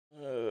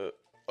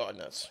Oh,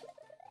 nuts.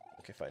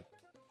 Okay, fine.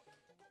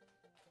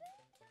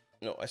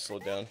 No, I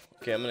slowed down.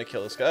 Okay, I'm gonna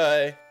kill this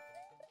guy.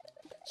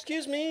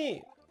 Excuse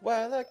me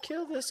while I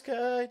kill this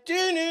guy.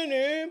 And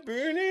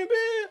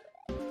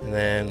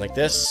then like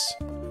this.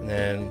 And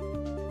then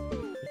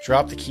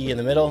drop the key in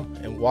the middle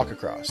and walk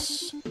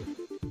across.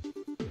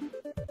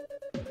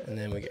 And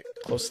then we get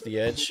close to the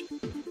edge.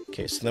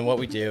 Okay, so then what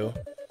we do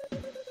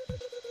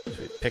is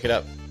we pick it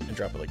up and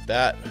drop it like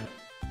that.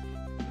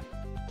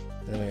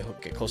 And then we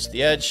get close to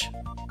the edge,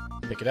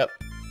 pick it up,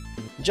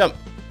 and jump.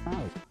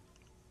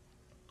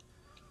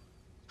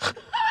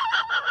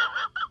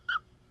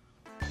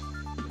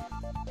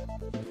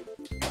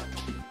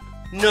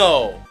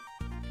 No!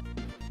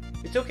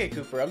 It's okay,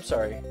 Cooper, I'm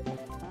sorry.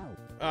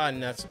 Ah,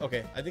 nuts.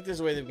 Okay, I think there's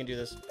a way that we can do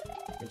this.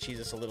 We can cheese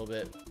this a little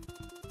bit.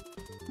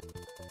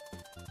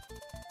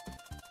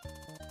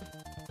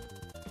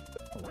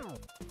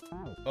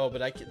 Oh,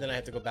 but then I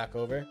have to go back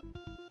over.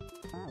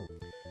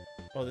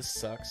 Oh, this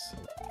sucks.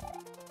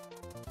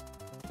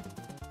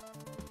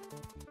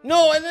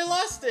 No, and I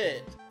lost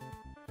it!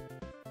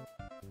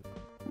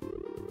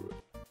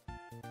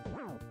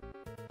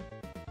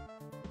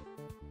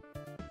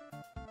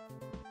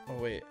 Oh,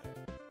 wait.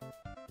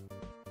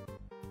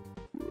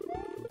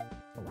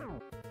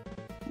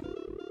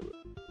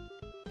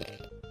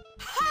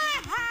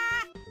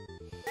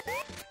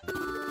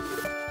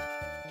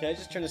 Can I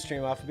just turn the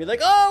stream off and be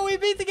like, oh, we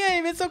beat the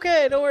game, it's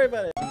okay, don't worry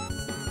about it.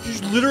 You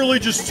literally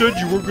just said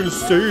you weren't gonna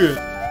say it,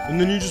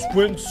 and then you just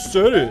went and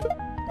said it.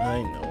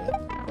 I know.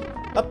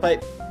 Up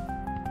pipe.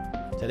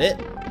 Is that it?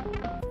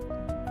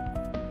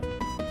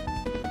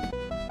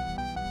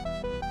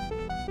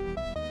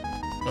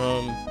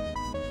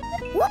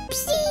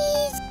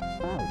 Whoopsies!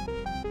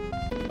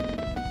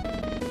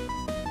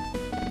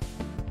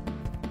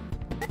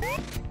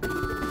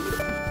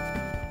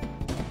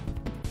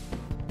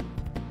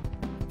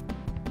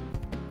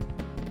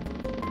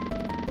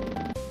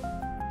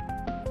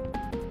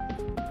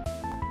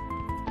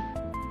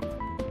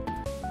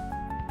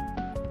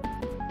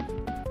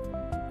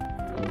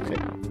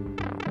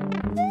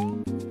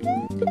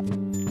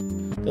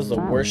 That was the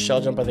worst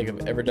shell jump I think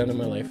I've ever done in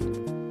my life.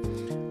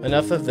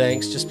 Enough of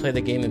thanks, just play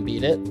the game and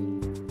beat it.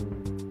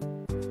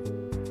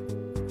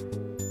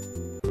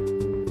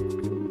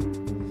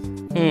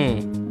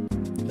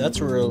 That's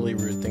a really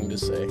rude thing to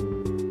say.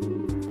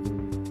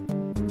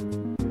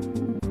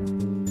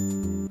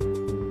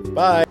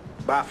 Bye.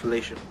 Bye,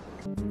 Felicia.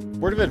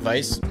 Word of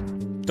advice,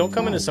 don't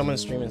come into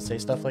someone's stream and say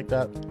stuff like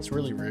that. It's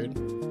really rude.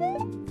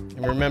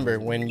 And remember,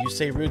 when you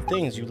say rude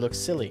things, you look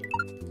silly.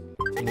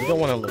 And you don't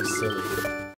want to look silly.